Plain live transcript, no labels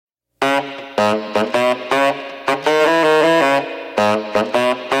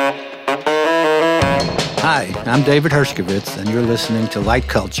Hi, I'm David Hershkovitz, and you're listening to Light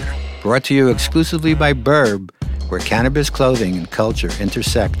Culture, brought to you exclusively by Burb, where cannabis, clothing, and culture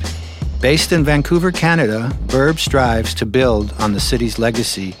intersect. Based in Vancouver, Canada, Burb strives to build on the city's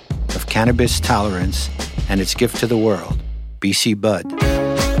legacy of cannabis tolerance and its gift to the world, BC Bud.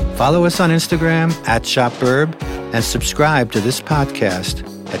 Follow us on Instagram at ShopBurb and subscribe to this podcast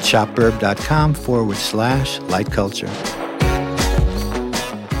at shopburb.com/Light Culture.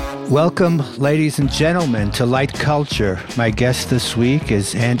 Welcome, ladies and gentlemen, to Light Culture. My guest this week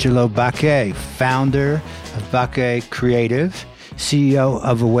is Angelo Bacche, founder of Bacche Creative, CEO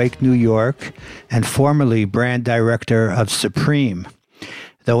of Awake New York, and formerly brand director of Supreme.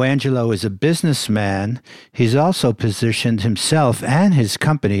 Though Angelo is a businessman, he's also positioned himself and his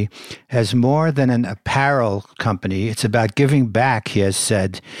company as more than an apparel company. It's about giving back, he has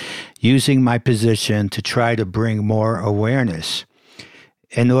said, using my position to try to bring more awareness.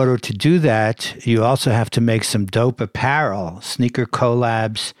 In order to do that, you also have to make some dope apparel, sneaker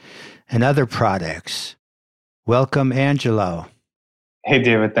collabs, and other products. Welcome, Angelo. Hey,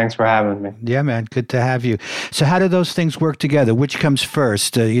 David. Thanks for having me. Yeah, man. Good to have you. So how do those things work together? Which comes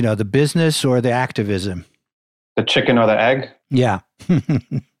first, the business or the activism? The chicken or the egg? Yeah.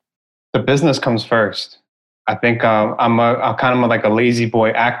 The business comes first. I think I'm kind of like a lazy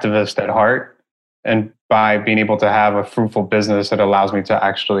boy activist at heart. And by being able to have a fruitful business, it allows me to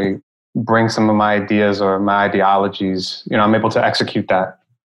actually bring some of my ideas or my ideologies. I'm able to execute that.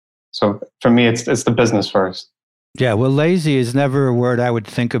 So for me, it's the business first. Yeah, well, lazy is never a word I would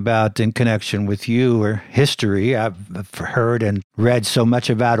think about in connection with you or history. I've heard and read so much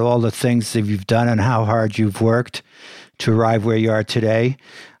about all the things that you've done and how hard you've worked to arrive where you are today.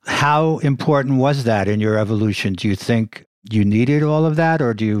 How important was that in your evolution? Do you think you needed all of that,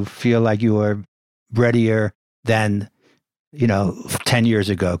 or do you feel like you were readier than, 10 years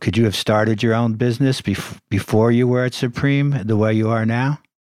ago? Could you have started your own business before you were at Supreme the way you are now?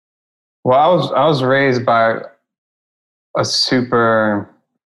 Well, I was raised by a super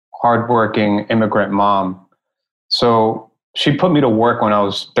hardworking immigrant mom. So she put me to work when I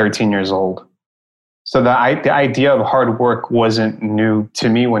was 13 years old. So the idea of hard work wasn't new to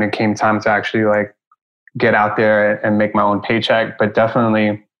me when it came time to actually get out there and make my own paycheck. But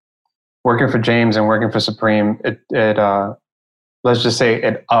definitely working for James and working for Supreme, it let's just say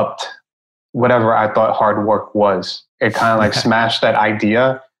it upped whatever I thought hard work was. It kind of smashed that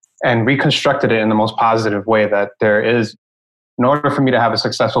idea and reconstructed it in the most positive way that there is. In order for me to have a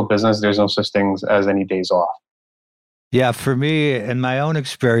successful business, there's no such things as any days off. Yeah, for me, in my own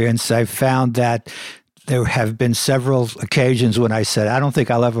experience, I've found that there have been several occasions when I said, I don't think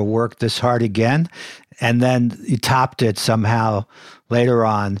I'll ever work this hard again. And then you topped it somehow later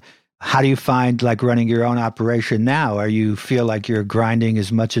on. How do you find running your own operation now? Are you feel like you're grinding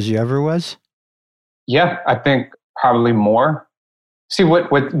as much as you ever was? Yeah, I think probably more. See,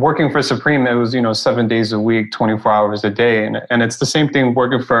 with working for Supreme, it was, 7 days a week, 24 hours a day. And it's the same thing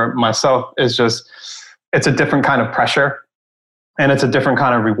working for myself. It's a different kind of pressure and it's a different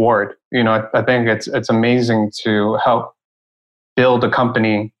kind of reward. I think it's amazing to help build a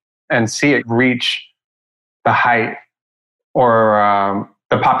company and see it reach the height or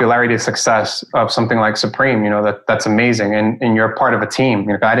the popularity and success of something like Supreme. That's amazing. And you're part of a team.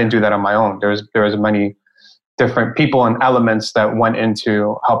 I didn't do that on my own. There was many different people and elements that went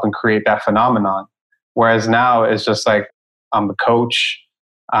into helping create that phenomenon. Whereas now it's just I'm the coach.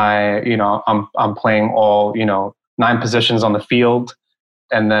 I'm playing all, 9 positions on the field.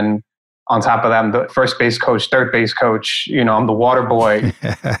 And then on top of that, I'm the first base coach, third base coach. I'm the water boy.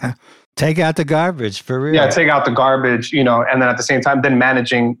 Take out the garbage, for real. Yeah, take out the garbage, and then at the same time, then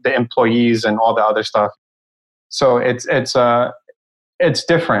managing the employees and all the other stuff. So it's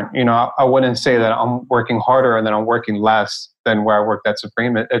different. I wouldn't say that I'm working harder and then I'm working less than where I worked at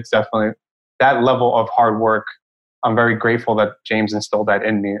Supreme. It's definitely that level of hard work. I'm very grateful that James instilled that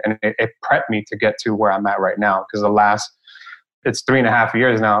in me, and it prepped me to get to where I'm at right now. Because it's 3.5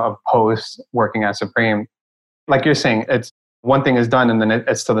 years now of post working at Supreme. Like you're saying, it's one thing is done and then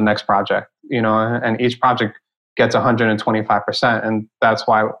it's to the next project, and each project gets 125%. And that's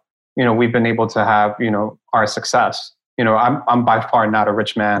why, we've been able to have, our success. I'm by far not a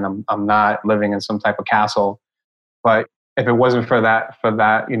rich man. I'm not living in some type of castle. But if it wasn't for that,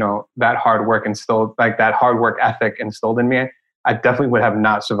 that hard work instilled, that hard work ethic instilled in me, I definitely would have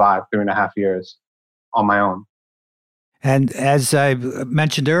not survived 3.5 years on my own. And as I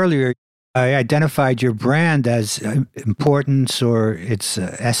mentioned earlier, I identified your brand as importance or its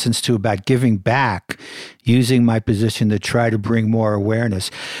essence to about giving back, using my position to try to bring more awareness.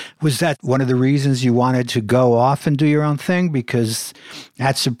 Was that one of the reasons you wanted to go off and do your own thing? Because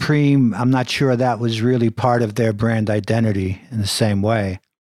at Supreme, I'm not sure that was really part of their brand identity in the same way.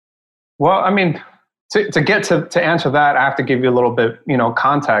 Well, I mean, to get to answer that, I have to give you a little bit,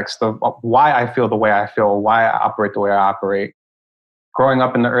 context of why I feel the way I feel, why I operate the way I operate. Growing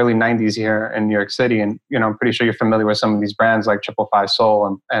up in the early 90s here in New York City, and I'm pretty sure you're familiar with some of these brands like Triple Five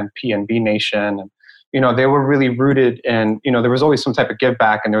Soul and P&B Nation, and they were really rooted in, there was always some type of give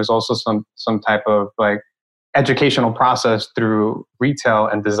back, and there was also some type of like educational process through retail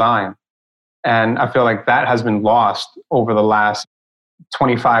and design. And I feel like that has been lost over the last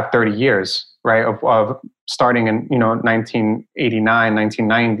 25, 30 years, right? Of starting in 1989,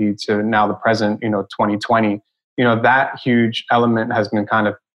 1990 to now the present, 2020. That huge element has been kind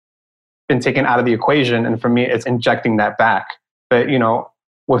of been taken out of the equation. And for me, it's injecting that back, but,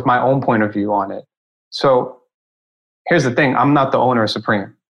 with my own point of view on it. So here's the thing. I'm not the owner of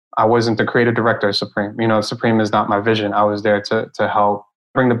Supreme. I wasn't the creative director of Supreme. Supreme is not my vision. I was there to help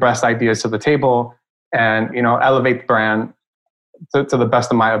bring the best ideas to the table and, elevate the brand to the best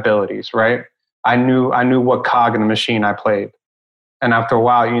of my abilities, right? I knew what cog in the machine I played. And after a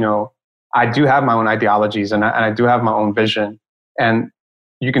while, I do have my own ideologies and I do have my own vision. And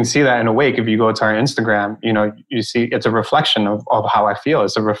you can see that in Awake. If you go to our Instagram, you see it's a reflection of how I feel.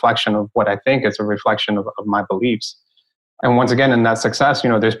 It's a reflection of what I think. It's a reflection of my beliefs. And once again, in that success,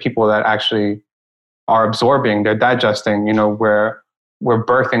 there's people that actually are absorbing, they're digesting, we're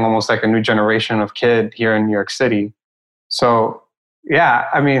birthing almost like a new generation of kid here in New York City. So yeah,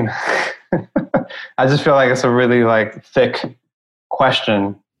 I mean, I just feel like it's a really like thick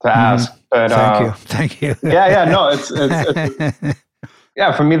question to ask. But thank you. Yeah, no, it's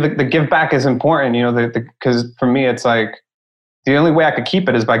yeah. For me, the give back is important. Because for me, it's like the only way I could keep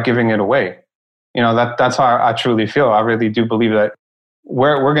it is by giving it away. That's how I truly feel. I really do believe that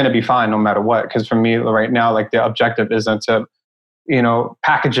we're going to be fine no matter what. Because for me, right now, like the objective isn't to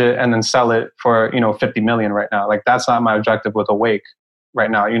package it and then sell it for 50 million right now. Like that's not my objective with Awake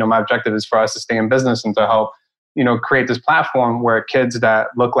right now. My objective is for us to stay in business and to help create this platform where kids that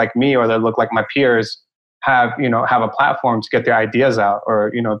look like me or that look like my peers have a platform to get their ideas out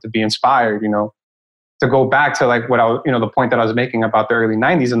or, to be inspired, to go back to like what I was, the point that I was making about the early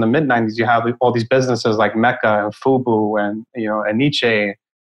 90s and the mid 90s, you have all these businesses like Mecca and Fubu and, and Nietzsche.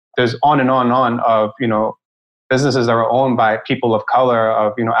 There's on and on of, businesses that were owned by people of color,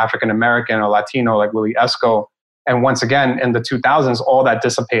 of, African-American or Latino, like Willie Esco. And once again, in the 2000s, all that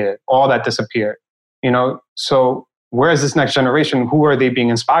disappeared. So where is this next generation? Who are they being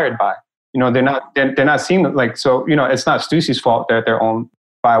inspired by? They're not seeing like, so, it's not Stüssy's fault that they're owned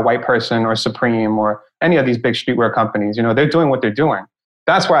by a white person or Supreme or any of these big streetwear companies. They're doing what they're doing.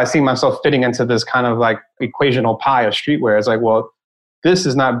 That's where I see myself fitting into this kind of like equational pie of streetwear. It's like, well, this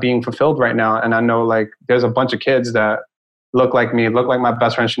is not being fulfilled right now. And I know like there's a bunch of kids that look like me, look like my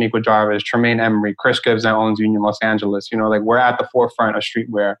best friend Shaniqua Jarvis, Tremaine Emery, Chris Gibbs that owns Union Los Angeles. Like we're at the forefront of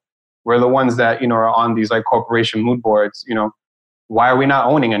streetwear. We're the ones that, are on these like corporation mood boards. Why are we not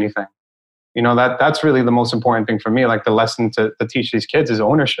owning anything? That's really the most important thing for me. Like the lesson to teach these kids is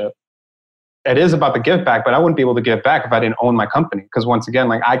ownership. It is about the give back, but I wouldn't be able to give back if I didn't own my company. Because once again,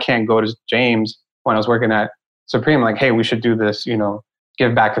 like I can't go to James when I was working at Supreme, like, hey, we should do this,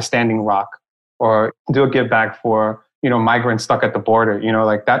 give back to Standing Rock or do a give back for, migrants stuck at the border,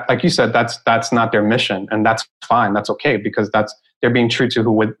 like that, like you said, that's not their mission. And that's fine. That's okay. Because they're being true to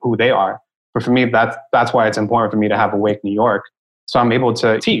who they are. But for me, that's why it's important for me to have Awake New York. So I'm able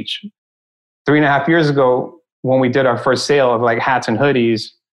to teach. 3.5 years ago, when we did our first sale of like hats and hoodies,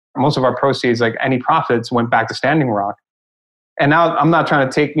 most of our proceeds, like any profits, went back to Standing Rock. And now I'm not trying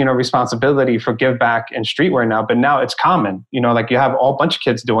to take, responsibility for give back in streetwear now, but now it's common, like you have a bunch of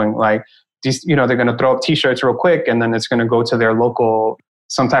kids doing like these, they're going to throw up t-shirts real quick and then it's going to go to their local,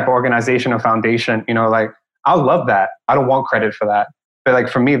 some type of organization or foundation, like I love that. I don't want credit for that. But like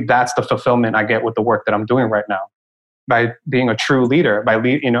for me, that's the fulfillment I get with the work that I'm doing right now. By being a true leader, by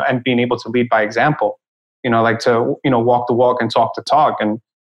and being able to lead by example, like to, walk the walk and talk the talk. And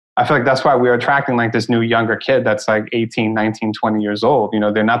I feel like that's why we're attracting like this new younger kid that's like 18, 19, 20 years old.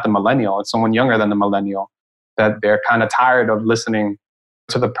 They're not the millennial. It's someone younger than the millennial that they're kind of tired of listening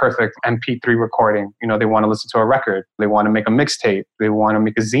to the perfect MP3 recording. They want to listen to a record. They want to make a mixtape. They want to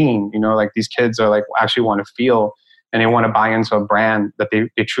make a zine. Like these kids are like actually want to feel and they want to buy into a brand that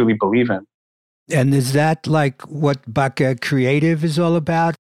they truly believe in. And is that like what Baca Creative is all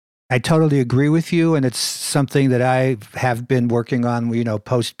about? I totally agree with you. And it's something that I have been working on,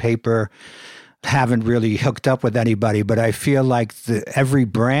 post paper. Haven't really hooked up with anybody, but I feel like every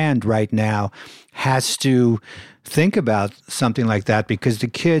brand right now has to think about something like that because the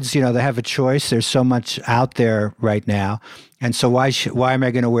kids, they have a choice. There's so much out there right now. And so why am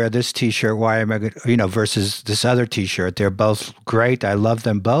I going to wear this T-shirt? Why am I going to, versus this other T-shirt? They're both great. I love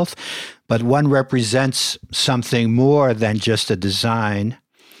them both. But one represents something more than just a design.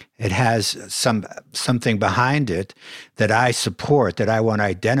 It has something behind it that I support, that I want to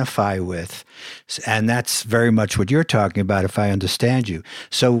identify with. And that's very much what you're talking about, if I understand you.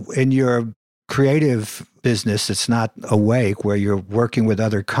 So in your creative business, it's not Awake, where you're working with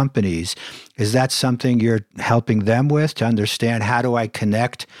other companies. Is that something you're helping them with to understand how do I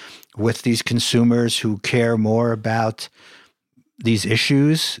connect with these consumers who care more about these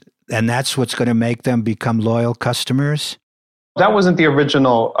issues? And that's what's going to make them become loyal customers? That wasn't the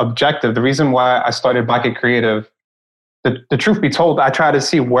original objective. The reason why I started Baque Creative, the truth be told, I try to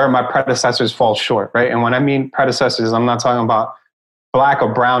see where my predecessors fall short, right? And when I mean predecessors, I'm not talking about black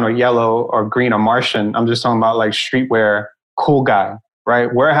or brown or yellow or green or Martian. I'm just talking about like streetwear, cool guy,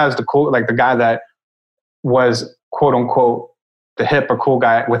 right? Where has the cool, like the guy that was quote unquote the hip or cool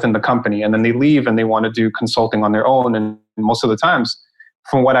guy within the company, and then they leave and they want to do consulting on their own. And most of the times,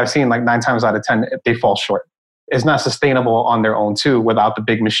 from what I've seen, like 9 times out of 10, they fall short. It's not sustainable on their own too, without the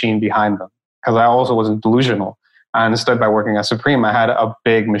big machine behind them. Because I also wasn't delusional. I understood by working at Supreme, I had a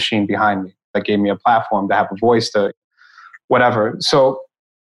big machine behind me that gave me a platform to have a voice to whatever. So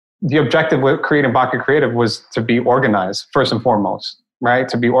the objective with creating Baque Creative was to be organized first and foremost, right?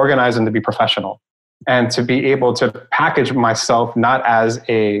 To be organized and to be professional, and to be able to package myself not as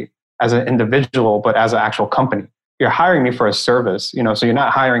an individual, but as an actual company. You're hiring me for a service, so you're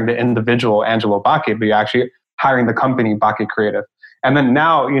not hiring the individual Angelo Baque, but you're actually hiring the company Baque Creative. And then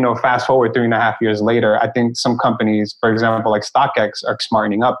now, fast forward 3.5 years later, I think some companies, for example, like StockX, are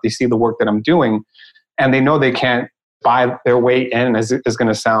smartening up. They see the work that I'm doing and they know they can't buy their way in, as it's going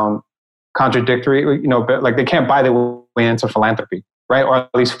to sound contradictory, but like they can't buy their way into philanthropy, right? Or at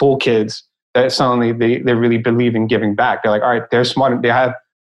least fool kids that suddenly they really believe in giving back. They're like, all right, they're smart.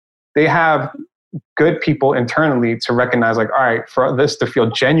 They have good people internally to recognize, like, all right, for this to feel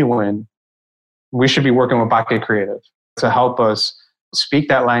genuine, we should be working with Baque Creative to help us speak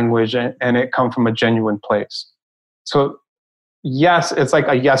that language and it come from a genuine place. So yes, it's like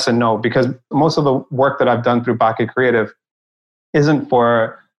a yes and no, because most of the work that I've done through Baque Creative isn't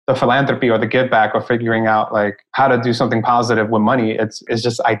for the philanthropy or the give back or figuring out like how to do something positive with money. It's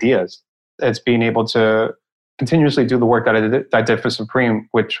just ideas. It's being able to continuously do the work that I did for Supreme,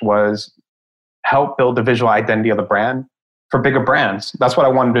 which was help build the visual identity of the brand for bigger brands. That's what I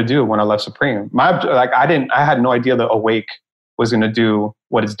wanted to do when I left Supreme. I had no idea that Awake was going to do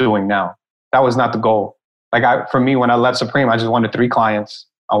what it's doing now. That was not the goal. For me, when I left Supreme, I just wanted 3 clients.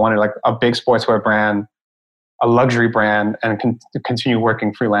 I wanted like a big sportswear brand, a luxury brand, and continue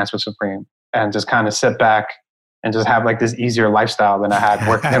working freelance with Supreme and just kind of sit back and just have like this easier lifestyle than I had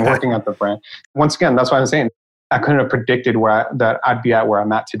working at the brand. Once again, that's what I'm saying. I couldn't have predicted that I'd be at where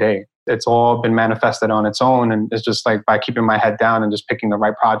I'm at today. It's all been manifested on its own. And it's just like by keeping my head down and just picking the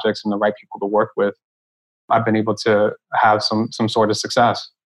right projects and the right people to work with, I've been able to have some sort of success.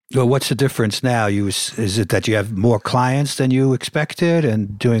 Well, what's the difference now? Is it that you have more clients than you expected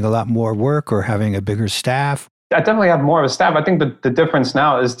and doing a lot more work, or having a bigger staff? I definitely have more of a staff. I think the difference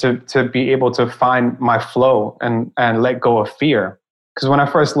now is to be able to find my flow and let go of fear. Because when I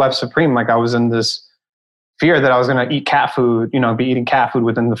first left Supreme, like I was in this fear that I was going to eat cat food, be eating cat food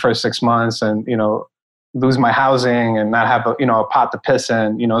within the first 6 months and, lose my housing and not have a pot to piss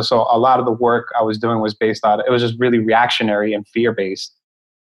in, so a lot of the work I was doing was based on, it was just really reactionary and fear-based.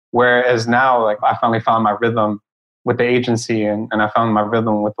 Whereas now, like I finally found my rhythm with the agency and I found my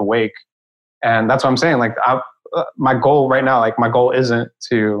rhythm with Awake. And that's what I'm saying. Like my goal right now, like my goal isn't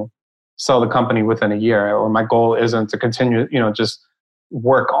to sell the company within a year, or my goal isn't to continue, just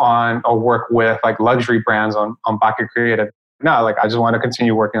work on or work with like luxury brands on Baque Creative. No, like I just want to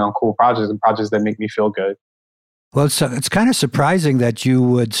continue working on cool projects and projects that make me feel good. Well, it's kind of surprising that you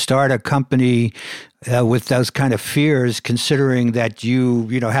would start a company with those kind of fears, considering that you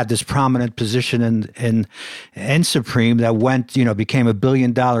had this prominent position in Supreme that became $1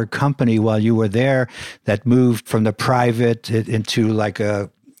 billion company while you were there, that moved from the private into like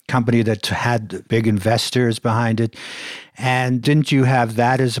a company that had big investors behind it. And didn't you have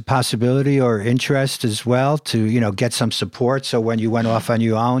that as a possibility or interest as well to, get some support? So when you went off on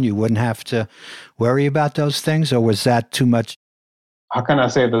your own, you wouldn't have to worry about those things? Or was that too much? How can I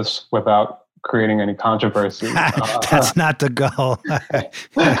say this without creating any controversy. That's not the goal.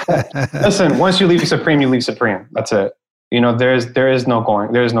 Listen, once you leave Supreme, you leave Supreme. That's it. There is no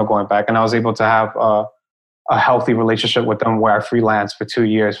going back. And I was able to have a healthy relationship with them where I freelanced for 2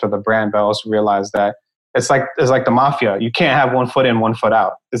 years for the brand, but I also realized that it's like the mafia. You can't have 1 foot in, 1 foot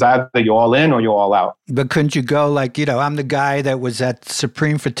out. It's either you're all in or you're all out. But couldn't you go like, I'm the guy that was at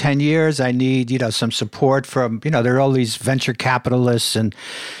Supreme for 10 years. I need, some support from, there are all these venture capitalists and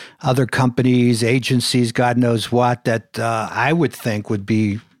other companies, agencies, God knows what, that I would think would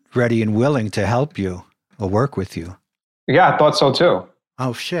be ready and willing to help you or work with you. Yeah, I thought so too.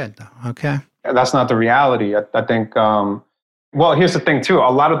 Oh, shit. Okay. That's not the reality. I think, well, here's the thing too. A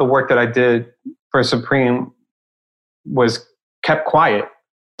lot of the work that I did for Supreme was kept quiet.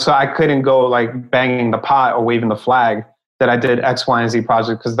 So I couldn't go like banging the pot or waving the flag that I did X, Y, and Z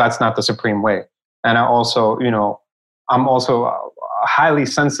project because that's not the Supreme way. And I also, I'm also highly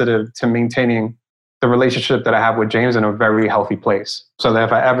sensitive to maintaining the relationship that I have with James in a very healthy place. So that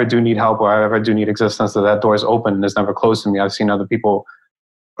if I ever do need help or I ever do need assistance, that door is open and it's never closed to me. I've seen other people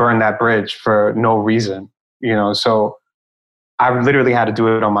burn that bridge for no reason, so I literally had to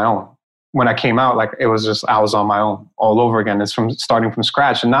do it on my own. When I came out, it was just, I was on my own all over again. It's starting from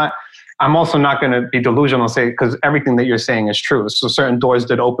scratch. And I'm also not going to be delusional and say, because everything that you're saying is true. So certain doors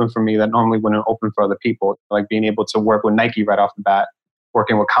did open for me that normally wouldn't open for other people, like being able to work with Nike right off the bat,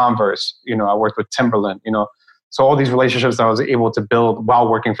 working with Converse, I worked with Timberland, so all these relationships that I was able to build while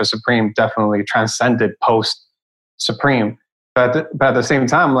working for Supreme definitely transcended post Supreme. But at the same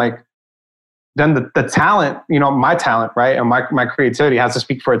time, then the talent, my talent, right? And my creativity has to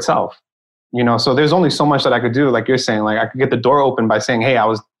speak for itself, so there's only so much that I could do. Like you're saying, I could get the door open by saying, hey, I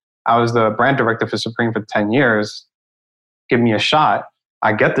was the brand director for Supreme for 10 years. Give me a shot.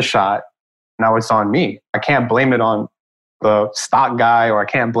 I get the shot. Now it's on me. I can't blame it on the stock guy, or I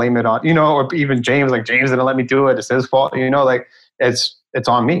can't blame it on, or even James, James didn't let me do it. It's his fault, it's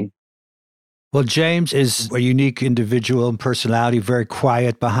on me. Well, James is a unique individual and personality, very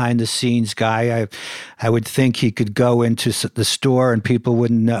quiet behind the scenes guy. I would think he could go into the store and people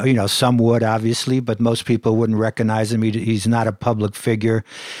wouldn't know, some would obviously, but most people wouldn't recognize him. He's not a public figure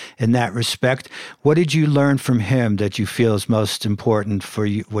in that respect. What did you learn from him that you feel is most important for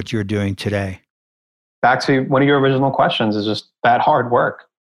you, what you're doing today? Back to one of your original questions is just that hard work.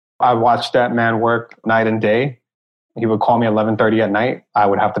 I watched that man work night and day. He would call me 11:30 at night. I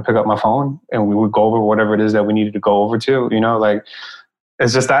would have to pick up my phone and we would go over whatever it is that we needed to go over to,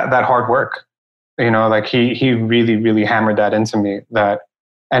 it's just that hard work, he really, really hammered that into me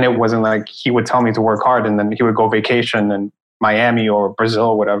and it wasn't like he would tell me to work hard and then he would go vacation in Miami or Brazil,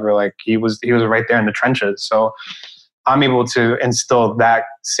 or whatever. He was right there in the trenches. So I'm able to instill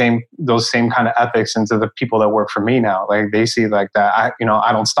those same kind of ethics into the people that work for me now. They see that I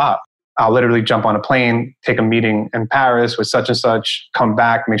don't stop. I'll literally jump on a plane, take a meeting in Paris with such and such, come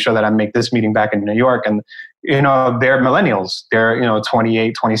back, make sure that I make this meeting back in New York. And, they're millennials. They're,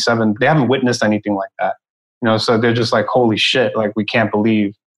 28, 27. They haven't witnessed anything like that. So they're just like, holy shit, we can't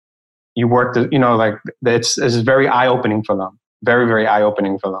believe you worked, it's very eye-opening for them. Very, very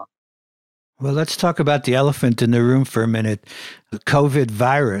eye-opening for them. Well, let's talk about the elephant in the room for a minute. The COVID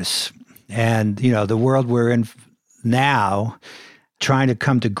virus and, the world we're in now, trying to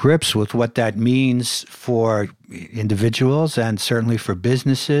come to grips with what that means for individuals and certainly for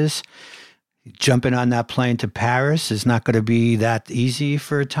businesses. Jumping on that plane to Paris is not going to be that easy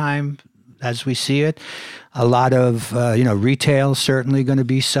for a time as we see it. A lot of, retail certainly going to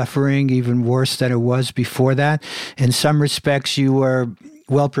be suffering even worse than it was before that. In some respects, you were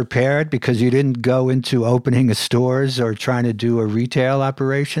well prepared because you didn't go into opening a stores or trying to do a retail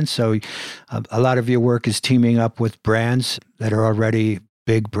operation. So a lot of your work is teaming up with brands that are already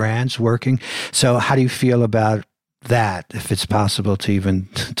big brands working. So how do you feel about that, if it's possible to even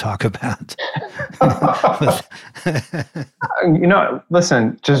talk about?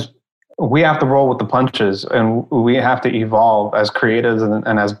 Listen, just we have to roll with the punches and we have to evolve as creatives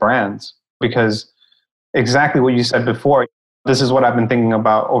and as brands, because exactly what you said before, this is what I've been thinking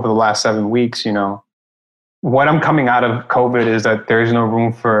about over the last 7 weeks. What I'm coming out of COVID is that there's no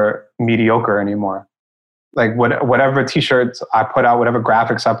room for mediocre anymore. Whatever t-shirts I put out, whatever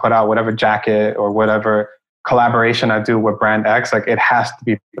graphics I put out, whatever jacket or whatever collaboration I do with brand X, it has to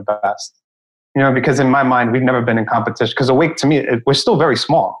be the best. Because in my mind, we've never been in competition. Because Awake, to me, we're still very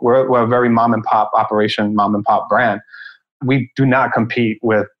small. We're a very mom and pop operation, mom and pop brand. We do not compete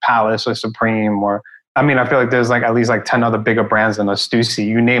with Palace or Supreme or, I feel like there's at least 10 other bigger brands than us, Stussy,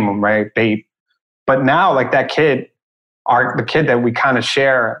 you name them, right? Bape. But now that kid, the kid that we kind of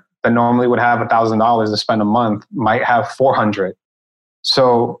share that normally would have $1,000 to spend a month might have 400.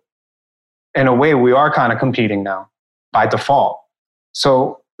 So in a way, we are kind of competing now by default.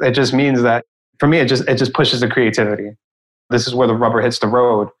 So it just means that for me, it just pushes the creativity. This is where the rubber hits the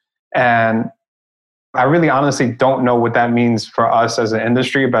road. And I really honestly don't know what that means for us as an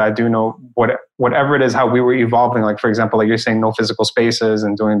industry, but I do know whatever it is, how we were evolving. Like, for example, like you're saying, no physical spaces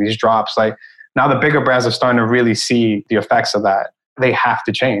and doing these drops. Like now the bigger brands are starting to really see the effects of that. They have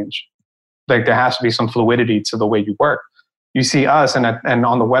to change. Like there has to be some fluidity to the way you work. You see us, and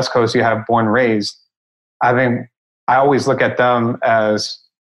on the West Coast, you have Born Raised. I think I always look at them as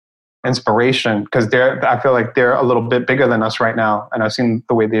inspiration because I feel like they're a little bit bigger than us right now, and I've seen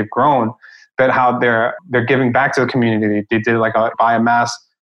the way they've grown. But how they're giving back to the community. They did like buy a mask,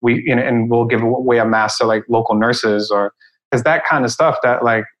 and we'll give away a mask to like local nurses, or because that kind of stuff that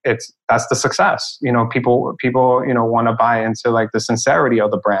like that's the success. People want to buy into like the sincerity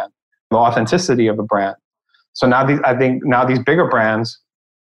of the brand, the authenticity of the brand. So now these bigger brands,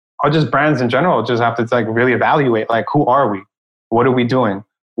 or just brands in general, just have to like really evaluate like who are we, what are we doing,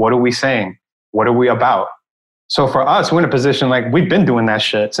 what are we saying, what are we about. So for us, we're in a position like we've been doing that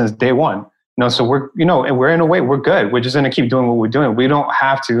shit since day one. So we're and we're in a way we're good. We're just going to keep doing what we're doing. We don't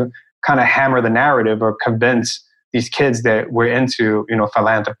have to kind of hammer the narrative or convince these kids that we're into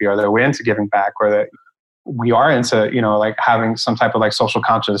philanthropy or that we're into giving back or that we are into like having some type of like social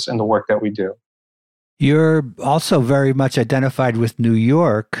conscience in the work that we do. You're also very much identified with New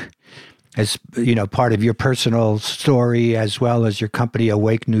York as part of your personal story, as well as your company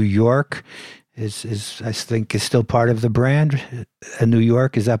Awake New York. Is I think is still part of the brand. New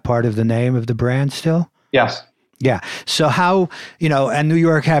York, is that part of the name of the brand still? Yes. Yeah. So how, and New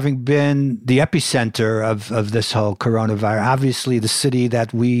York having been the epicenter of this whole coronavirus, obviously the city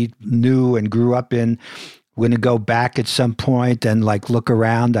that we knew and grew up in, we're going to go back at some point and like look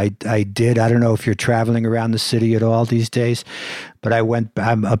around. I did. I don't know if you're traveling around the city at all these days, but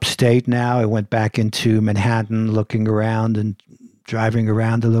I'm upstate now. I went back into Manhattan looking around and driving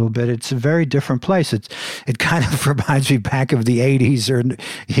around a little bit. It's a very different place. It kind of reminds me back of the 80s or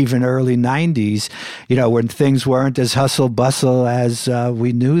even early 90s, when things weren't as hustle bustle as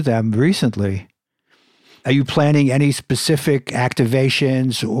we knew them recently. Are you planning any specific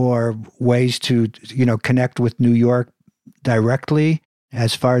activations or ways to, connect with New York directly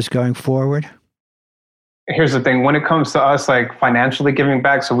as far as going forward? Here's the thing. When it comes to us, like financially giving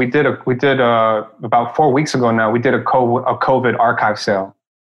back, so we did about 4 weeks ago now, we did a COVID archive sale.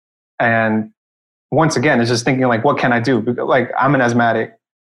 And once again, it's just thinking like, what can I do? Because, like, I'm an asthmatic,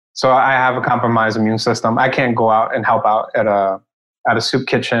 so I have a compromised immune system. I can't go out and help out at a soup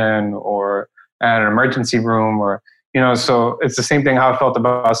kitchen or at an emergency room or, so it's the same thing how I felt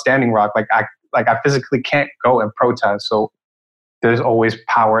about Standing Rock. Like I physically can't go and protest. So there's always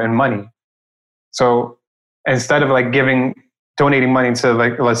power in money. So instead of like donating money to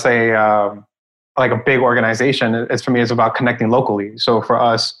like, let's say, like a big organization, it's about connecting locally. So for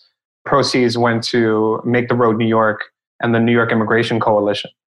us, proceeds went to Make the Road New York and the New York Immigration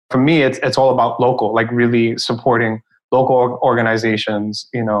Coalition. For me, it's all about local, like really supporting local organizations,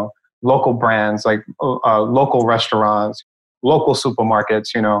 local brands, like local restaurants, local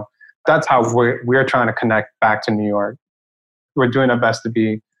supermarkets, that's how we're trying to connect back to New York. We're doing our best to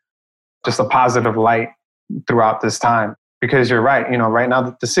be just a positive light throughout this time, because you're right. Right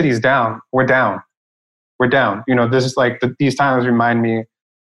now the city's down. We're down. This is like these times remind me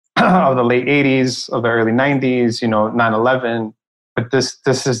of the late 80s, of the early 90s, 9/11. But this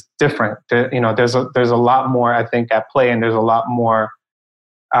is different. There's a lot more, I think, at play, and there's a lot more,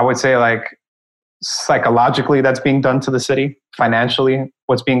 I would say, like psychologically that's being done to the city, financially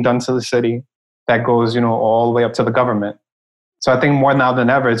what's being done to the city that goes, all the way up to the government. So I think more now than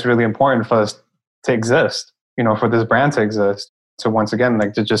ever, it's really important for us to exist, for this brand to exist. So once again,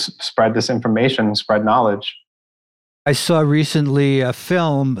 like to just spread this information, spread knowledge. I saw recently a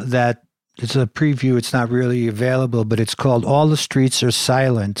film that it's a preview. It's not really available, but it's called All the Streets Are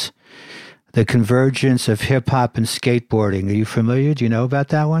Silent, The Convergence of Hip Hop and Skateboarding. Are you familiar? Do you know about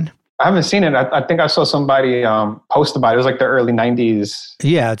that one? I haven't seen it. I think I saw somebody post about it. It was like the early 90s.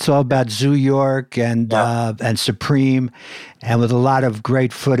 Yeah, it's all about Zoo York and Supreme, and with a lot of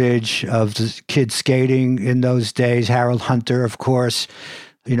great footage of the kids skating in those days. Harold Hunter, of course,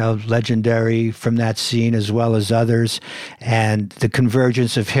 legendary from that scene, as well as others. And the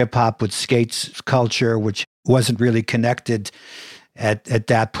convergence of hip-hop with skates culture, which wasn't really connected at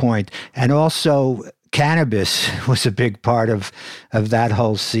that point. And also cannabis was a big part of that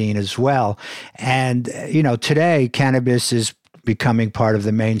whole scene as well. And, today cannabis is becoming part of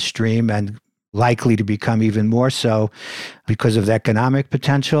the mainstream and likely to become even more so because of the economic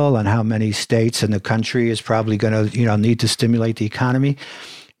potential and how many states in the country is probably going to, need to stimulate the economy.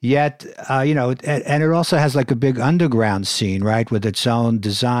 Yet, and it also has like a big underground scene, right, with its own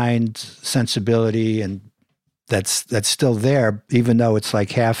design sensibility, and that's still there, even though it's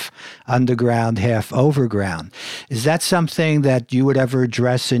like half underground, half overground. Is that something that you would ever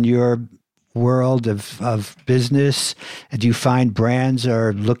address in your world of business? Do you find brands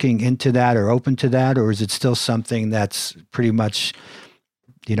are looking into that or open to that, or is it still something that's pretty much,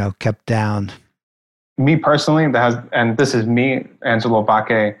 kept down? Me personally, and this is me, Angelo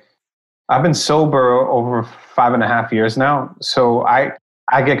Bacche. I've been sober over 5.5 years now. So I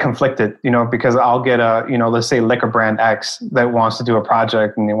get conflicted, because I'll get let's say liquor brand X that wants to do a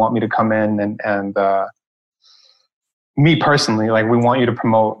project and they want me to come in and me personally, like, we want you to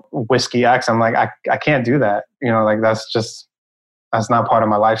promote whiskey X. I'm like, I can't do that. That's not part of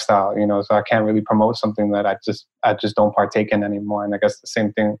my lifestyle, so I can't really promote something that I just don't partake in anymore. And I guess the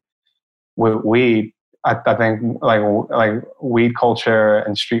same thing with weed. I think like weed culture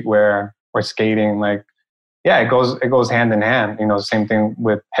and streetwear or skating, like, yeah, it goes hand in hand. Same thing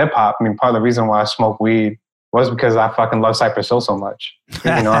with hip hop. I mean, part of the reason why I smoke weed was because I fucking love Cypress Hill so much.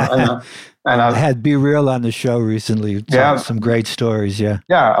 And I had Be Real on the show recently. Yeah, some great stories. Yeah,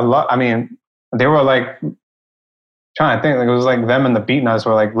 yeah, a lot. I mean, they were like, trying to think, like, it was like them and the Beatnuts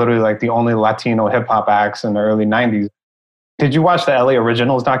were like literally like the only Latino hip hop acts in the early '90s. Did you watch the LA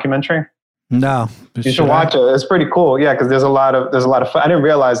Originals documentary? No, you should watch it. It's pretty cool. Yeah, because there's a lot of fun. I didn't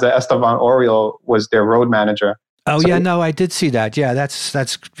realize that Esteban Oriol was their road manager. Oh, so, yeah, no, I did see that. Yeah,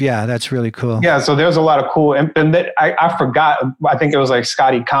 that's really cool. Yeah, so there's a lot of cool, and I forgot. I think it was like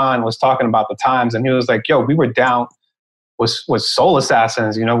Scotty Khan was talking about the times, and he was like, "Yo, we were down with Soul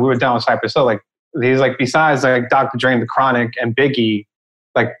Assassins. We were down with Cypress Hill. Like, he's like, besides like Dr. Dre, The Chronic, and Biggie,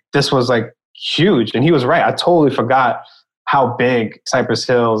 like, this was like huge." And he was right. I totally forgot how big Cypress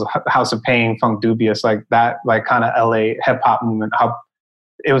Hills, House of Pain, Funk Dubious, like that, like kind of LA hip hop movement, how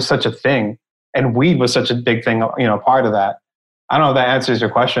it was such a thing. And weed was such a big thing, part of that. I don't know if that answers your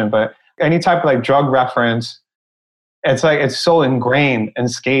question, but any type of like drug reference, it's like, it's so ingrained in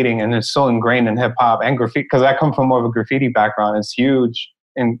skating and it's so ingrained in hip hop and graffiti, because I come from more of a graffiti background. It's huge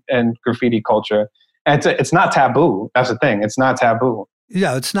in graffiti culture. And it's not taboo. That's the thing. It's not taboo.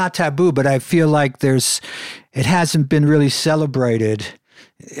 Yeah, it's not taboo, but I feel like it hasn't been really celebrated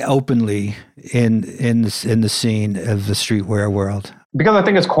openly in the scene of the streetwear world. Because I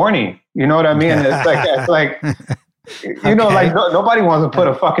think it's corny. You know what I mean? It's like okay. Like nobody wants to put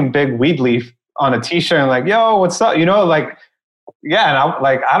a fucking big weed leaf on a t-shirt and like, yo, what's up? Like, yeah. And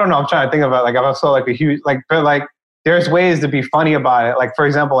I don't know. I'm trying to think about, like, I saw like a huge, like, but like, there's ways to be funny about it. Like, for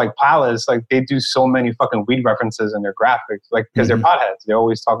example, like Palace, like, they do so many fucking weed references in their graphics, like, because they're potheads. They're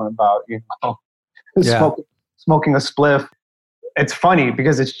always talking about, smoking a spliff. It's funny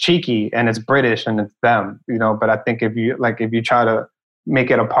because it's cheeky and it's British and it's them, but I think if you try to make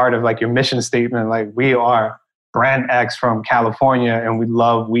it a part of like your mission statement, like, we are brand X from California and we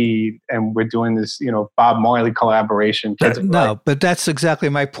love weed and we're doing this, Bob Marley collaboration. But that's exactly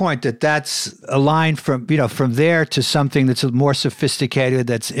my point, that's a line from there to something that's more sophisticated,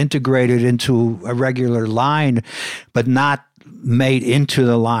 that's integrated into a regular line, but not made into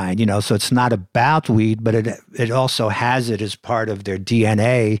the line, so it's not about weed, but it also has it as part of their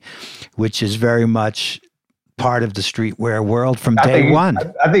DNA, which is very much part of the streetwear world from day one.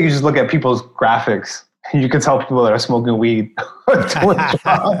 I think you just look at people's graphics. You can tell people that are smoking weed.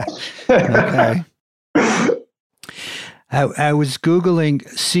 Okay. I was Googling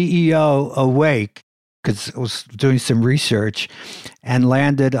CEO Awake because I was doing some research and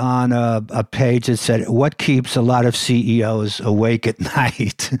landed on a page that said, what keeps a lot of CEOs awake at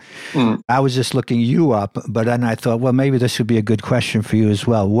night? I was just looking you up, but then I thought, well, maybe this would be a good question for you as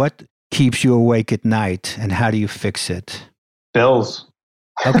well. What keeps you awake at night and how do you fix it? Bills.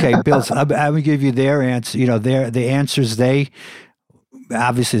 Okay, bills. I would give you their answer. The answers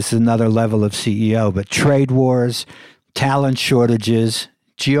obviously it's another level of CEO, but trade wars, talent shortages,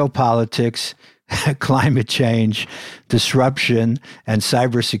 geopolitics, climate change, disruption, and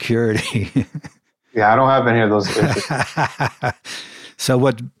cybersecurity. Yeah, I don't have any of those issues. So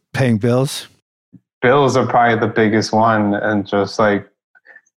what, paying bills? Bills are probably the biggest one, and just like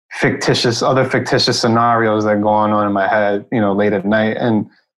other fictitious scenarios that go on in my head, late at night. And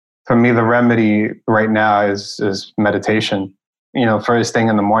for me, the remedy right now is meditation. First thing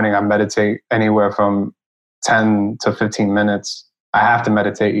in the morning, I meditate anywhere from 10 to 15 minutes. I have to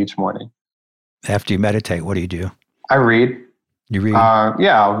meditate each morning. After you meditate, what do you do? I read. You read?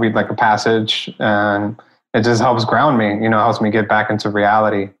 Yeah, I'll read like a passage, and it just helps ground me, helps me get back into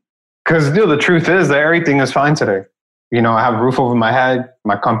reality. Because the truth is that everything is fine today. I have a roof over my head.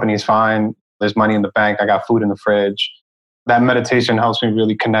 My company's fine. There's money in the bank. I got food in the fridge. that meditation helps me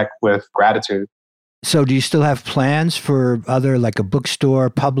really connect with gratitude. So do you still have plans for other, like a bookstore,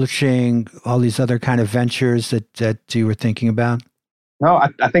 publishing, all these other kind of ventures that you were thinking about? No,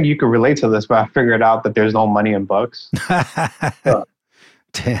 I think you could relate to this, but I figured out that there's no money in books. So,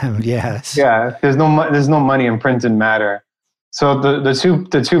 Damn, yes. yeah, there's no money in printed matter. So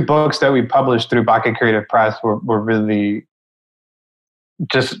the two books that we published through Bakke Creative Press were really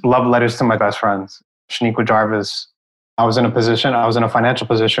just love letters to my best friends. Shaniqua Jarvis. I was in a financial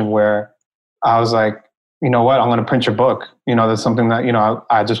position where I was like, you know what, I'm going to print your book. That's something that,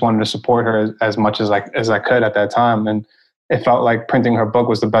 I just wanted to support her as much as I could at that time. And it felt like printing her book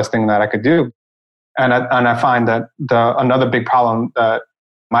was the best thing that I could do. And I find that another big problem that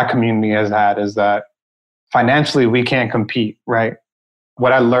my community has had is that financially we can't compete, right?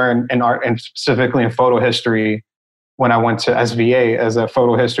 What I learned in art and specifically in photo history when I went to SVA as a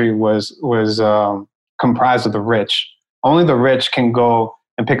photo history was comprised of the rich. Only the rich can go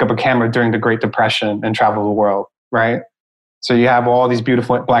and pick up a camera during the Great Depression and travel the world, right? So you have all these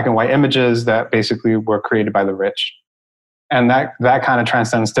beautiful black and white images that basically were created by the rich. And that kind of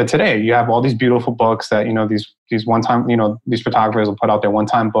transcends to today. You have all these beautiful books that, these one-time, these photographers will put out their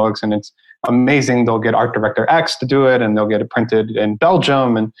one-time books, and it's amazing. They'll get art director X to do it, and they'll get it printed in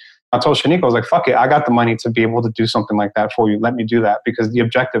Belgium. And I told Shaniqua, I was like, fuck it, I got the money to be able to do something like that for you. Let me do that. Because the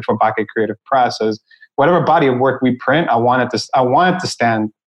objective for Bakke Creative Press is whatever body of work we print, I want it to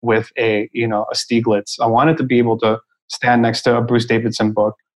stand with a Stieglitz. I want it to be able to stand next to a Bruce Davidson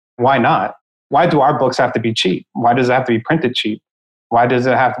book. Why not? Why do our books have to be cheap? Why does it have to be printed cheap? Why does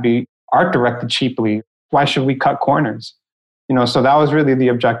it have to be art directed cheaply? Why should we cut corners? So that was really the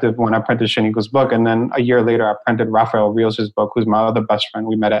objective when I printed Shaniqua's book. And then a year later, I printed Rafael Rios' book, who's my other best friend.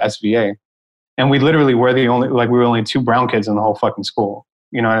 We met at SVA. And we literally were we were only two brown kids in the whole fucking school.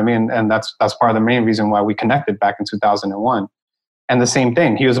 You know what I mean? And that's part of the main reason why we connected back in 2001. And the same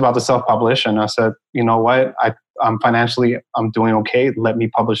thing, he was about to self-publish. And I said, you know what? I'm doing okay. Let me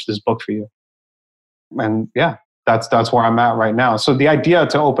publish this book for you. And yeah, that's where I'm at right now. So the idea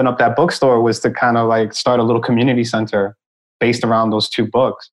to open up that bookstore was to kind of like start a little community center based around those two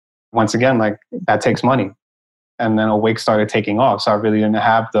books. Once again, like that takes money. And then Awake started taking off. So I really didn't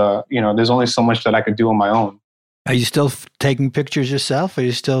have there's only so much that I could do on my own. Are you still taking pictures yourself? Are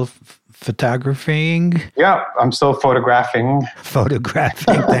you still photographing? Yeah, I'm still photographing.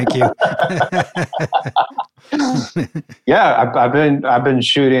 Photographing, thank you. Yeah, I've been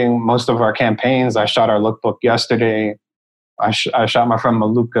shooting most of our campaigns. I shot our lookbook yesterday. I shot my friend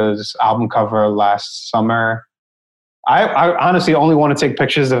Maluka's album cover last summer. I honestly only want to take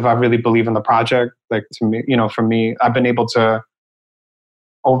pictures if I really believe in the project. Like to me, for me, I've been able to,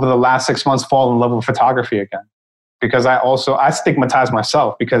 over the last 6 months, fall in love with photography again. Because I stigmatize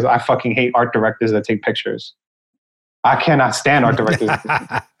myself because I fucking hate art directors that take pictures. I cannot stand art directors.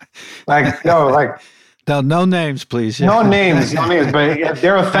 No names, please. Yeah. No names. But if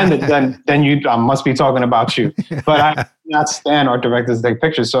they're offended, then you must be talking about you. But I cannot stand art directors that take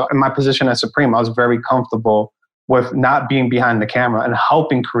pictures. So in my position at Supreme, I was very comfortable with not being behind the camera and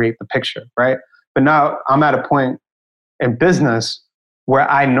helping create the picture, right? But now I'm at a point in business where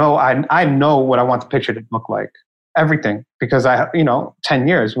I know what I want the picture to look like. Everything, because 10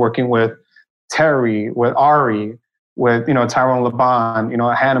 years working with Terry, with Ari, with Tyrone Laban,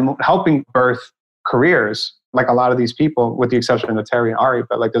 Hannah, helping birth careers like a lot of these people, with the exception of Terry and Ari.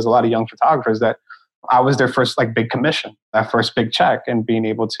 But like there's a lot of young photographers that I was their first like big commission, that first big check, and being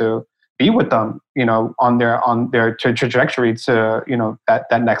able to be with them, on their trajectory to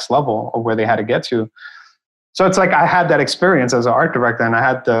that next level of where they had to get to. So it's like I had that experience as an art director, and I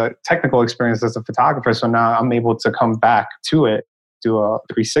had the technical experience as a photographer. So now I'm able to come back to it, do a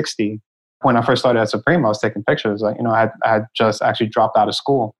 360. When I first started at Supreme, I was taking pictures. I had just actually dropped out of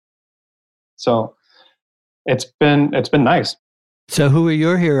school. So it's been nice. So who are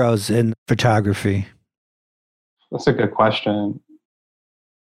your heroes in photography? That's a good question.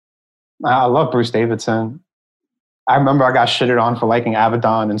 I love Bruce Davidson. I remember I got shitted on for liking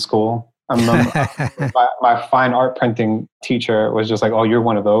Avedon in school. I remember my fine art printing teacher was just like, "Oh, you're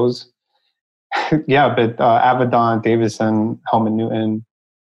one of those." Yeah, but Avedon, Davidson, Helmut Newton.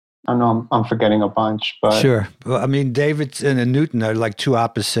 I know I'm forgetting a bunch, but sure. Well, I mean, Davidson and Newton are like two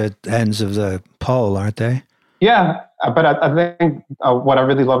opposite ends of the pole, aren't they? Yeah, but I think what I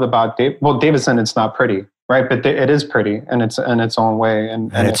really loved about Davidson, it's not pretty, right? But it is pretty in its own way,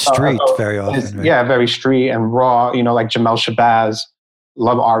 and it's street very often. Right? Yeah, very street and raw. Like Jamel Shabazz.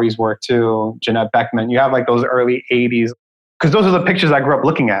 Love Ari's work too. Jeanette Beckman. You have like those early 80s, because those are the pictures I grew up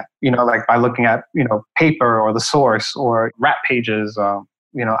looking at, like by looking at, Paper or The Source or Rap Pages,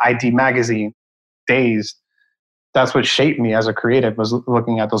 ID Magazine, Dazed. that's what shaped me as a creative, was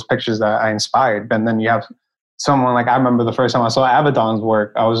looking at those pictures that I inspired. And then you have someone like, I remember the first time I saw Avedon's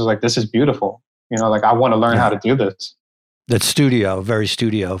work, I was just like, this is beautiful. Like I want to learn how to do this. That studio, very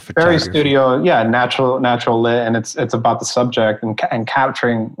studio photography. Very studio, yeah, natural lit, and it's about the subject and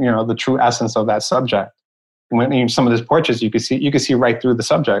capturing, the true essence of that subject. When some of these portraits, you could see right through the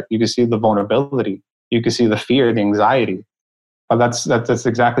subject. You could see the vulnerability. You could see the fear, the anxiety. But that's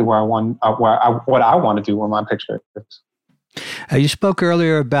exactly where what I want to do with my pictures. You spoke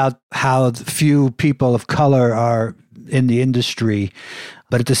earlier about how few people of color are in the industry,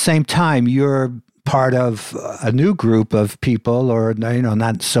 but at the same time, you're part of a new group of people, or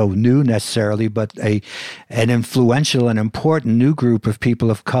not so new necessarily, but an influential and important new group of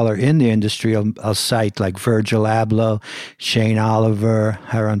people of color in the industry. I'll cite like Virgil Abloh, Shane Oliver,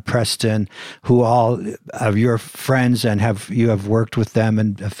 Heron Preston, who all are your friends and you have worked with them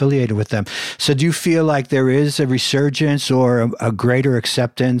and affiliated with them. So do you feel like there is a resurgence or a greater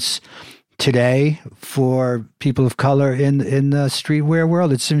acceptance today for people of color in the streetwear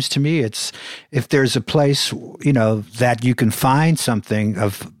world? It seems to me if there's a place, that you can find something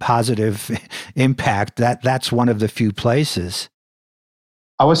of positive impact, that's one of the few places.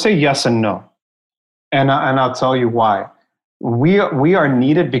 I would say yes and no. And I'll tell you why. We are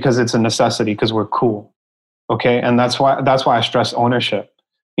needed because it's a necessity, because we're cool. Okay. And that's why I stress ownership,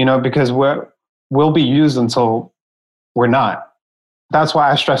 because we'll be used until we're not. That's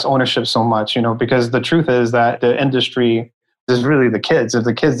why I stress ownership so much, because the truth is that the industry is really the kids. If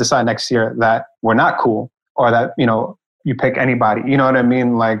the kids decide next year that we're not cool, or that, you pick anybody, you know what I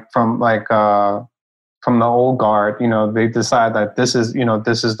mean? Like from the old guard, they decide that this is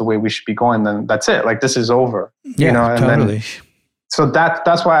the way we should be going, then that's it. Like, this is over, and totally. Then, so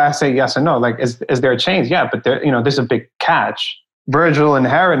that's why I say yes and no. Like, is there a change? Yeah, but there's a big catch. Virgil and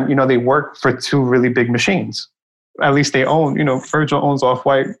Heron, they work for two really big machines. At least they own, Virgil owns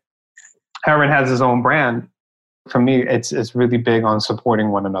Off-White. Heron has his own brand. For me, it's really big on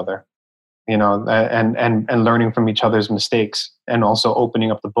supporting one another, and learning from each other's mistakes, and also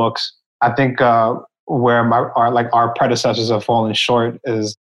opening up the books. I think where our predecessors have fallen short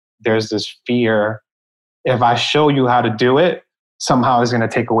is there's this fear. If I show you how to do it, somehow it's going to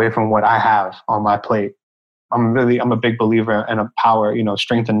take away from what I have on my plate. I'm a big believer in a power,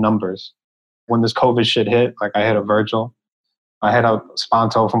 strength in numbers. When this COVID shit hit, like I hit a Virgil, I hit up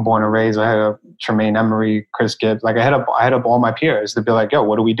Sponto from Born and Raised, I hit up Tremaine Emery, Chris Gibbs, like I hit up all my peers to be like, yo,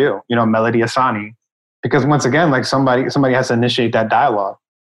 what do we do? Melody Asani. Because once again, like somebody has to initiate that dialogue.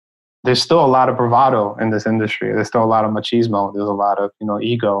 There's still a lot of bravado in this industry. There's still a lot of machismo. There's a lot of,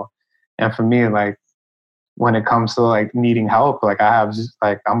 ego. And for me, like when it comes to like needing help, like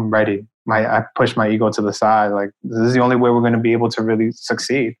I'm ready. I push my ego to the side. Like, this is the only way we're going to be able to really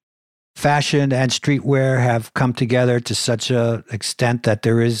succeed. Fashion and streetwear have come together to such an extent that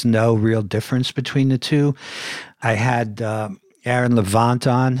there is no real difference between the two. I had Aaron Levant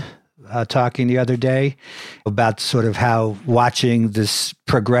on talking the other day about sort of how watching this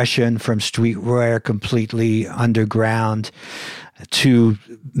progression from streetwear completely underground to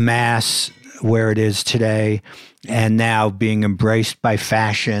mass where it is today, and now being embraced by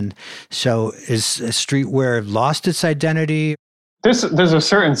fashion. So is streetwear lost its identity? There's a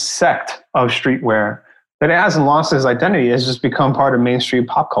certain sect of streetwear that it hasn't lost its identity. It's just become part of mainstream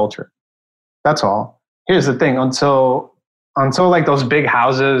pop culture. That's all. Here's the thing. Until like those big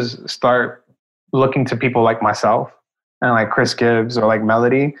houses start looking to people like myself and like Chris Gibbs or like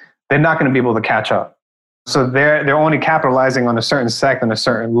Melody, they're not going to be able to catch up. So they're only capitalizing on a certain sect and a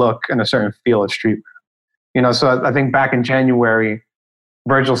certain look and a certain feel of streetwear. So I think back in January,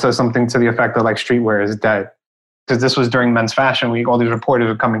 Virgil said something to the effect of like streetwear is dead. Because this was during Men's Fashion Week, all these reporters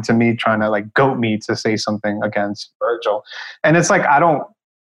were coming to me trying to like goat me to say something against Virgil. And it's like, I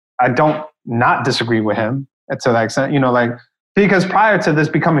don't not disagree with him to that extent, because prior to this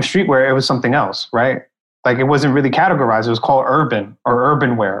becoming streetwear, it was something else, right? Like it wasn't really categorized. It was called urban or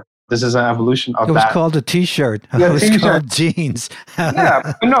urban wear. This is an evolution of that. It was called a t-shirt. Yeah, it was t-shirt. called jeans.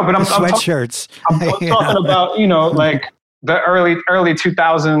 Yeah, no, but I'm sweatshirts. I'm talking about, like the early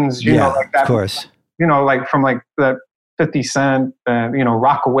 2000s, like that. Of course. Like from like the 50 Cent and,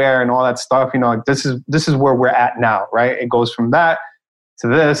 Rockaware and all that stuff, like this is where we're at now, right? It goes from that to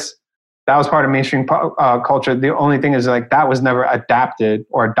this. That was part of mainstream culture. The only thing is like that was never adapted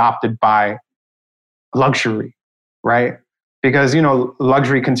or adopted by luxury, right? Because,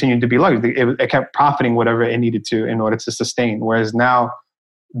 luxury continued to be luxury. It kept profiting whatever it needed to in order to sustain. Whereas now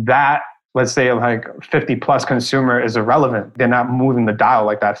that, let's say like 50 plus consumer is irrelevant. They're not moving the dial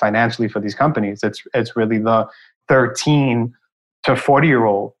like that financially for these companies. It's really the 13 to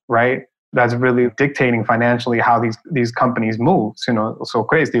 40-year-old, right? that's really dictating financially how these companies move. So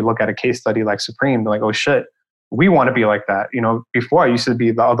crazy. You look at a case study like Supreme, they're like, oh shit, we want to be like that. Before it used to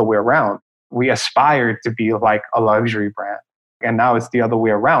be the other way around. We aspired to be like a luxury brand. And now it's the other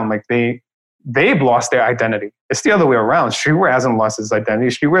way around. Like they've lost their identity. It's the other way around. Streetwear hasn't lost its identity.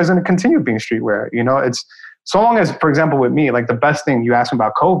 Streetwear is going to continue being streetwear. It's so long as, for example, with me, like the best thing you asked me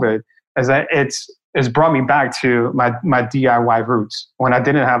about COVID is that it's brought me back to my DIY roots when I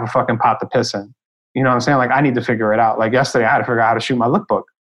didn't have a fucking pot to piss in. You know what I'm saying? Like I need to figure it out. Like yesterday, I had to figure out how to shoot my lookbook.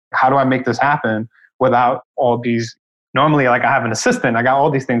 How do I make this happen without all these? Normally, like I have an assistant, I got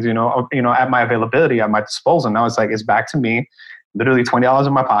all these things, at my availability, at my disposal. Now it's back to me, literally $20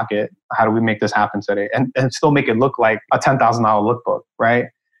 in my pocket. How do we make this happen today? And still make it look like a $10,000 lookbook, right?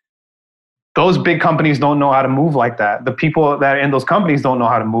 Those big companies don't know how to move like that. The people that are in those companies don't know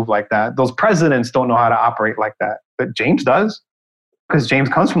how to move like that. Those presidents don't know how to operate like that. But James does, because James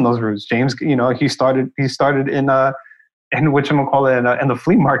comes from those roots. James, he started in the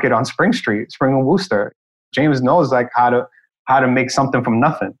flea market on Spring Street, Spring and Worcester. James knows like how to make something from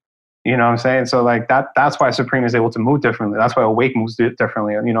nothing. You know what I'm saying? So like that's why Supreme is able to move differently. That's why Awake moves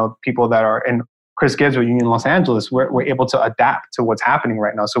differently. People that are in Chris Gibbs with Union Los Angeles, we're able to adapt to what's happening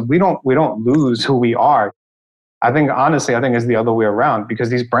right now. So we don't lose who we are. I think it's the other way around, because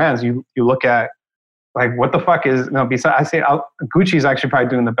these brands, you look at like what the fuck is, besides, I say Gucci is actually probably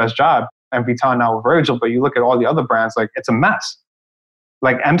doing the best job, and Vuitton now with Virgil, but you look at all the other brands, like it's a mess.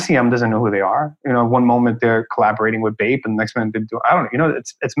 Like MCM doesn't know who they are. One moment they're collaborating with Bape, and the next minute they do. I don't know.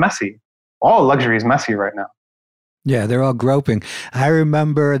 It's messy. All luxury is messy right now. Yeah, they're all groping. I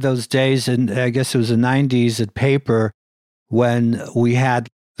remember those days, and I guess it was the 90s at Paper, when we had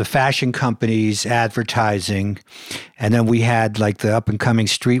the fashion companies advertising, and then we had like the up and coming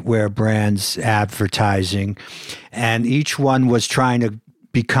streetwear brands advertising, and each one was trying to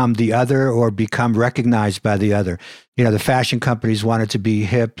become the other or become recognized by the other. The fashion companies wanted to be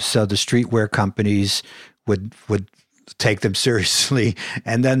hip, so the streetwear companies would take them seriously,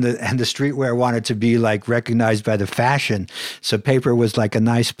 and then the streetwear wanted to be like recognized by the fashion. So Paper was like a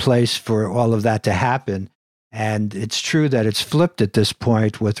nice place for all of that to happen. And it's true that it's flipped at this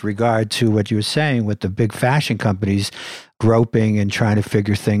point with regard to what you were saying with the big fashion companies groping and trying to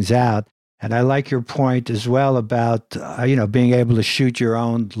figure things out. And I like your point as well about, being able to shoot your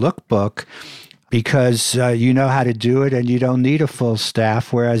own lookbook, because you know how to do it and you don't need a full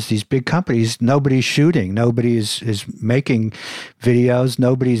staff. Whereas these big companies, nobody's shooting, nobody is making videos,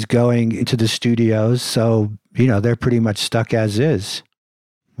 nobody's going into the studios. So, they're pretty much stuck as is.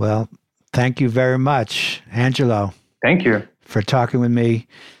 Well, thank you very much, Angelo. Thank you for talking with me.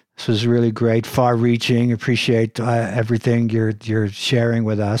 This was really great, far-reaching. Appreciate everything you're sharing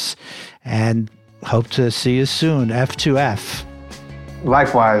with us, and hope to see you soon. F2F.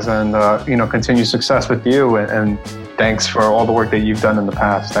 Likewise, and continued success with you, and thanks for all the work that you've done in the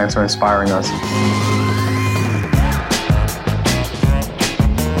past. Thanks for inspiring us.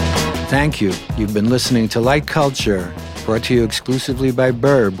 Thank you. You've been listening to Light Culture, brought to you exclusively by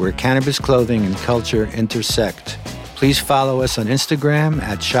Burb, where cannabis clothing and culture intersect. Please follow us on Instagram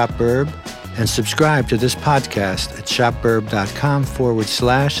at ShopBurb, and subscribe to this podcast at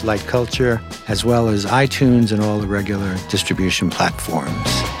shopburb.com/lightculture, as well as iTunes and all the regular distribution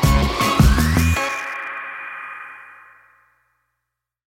platforms.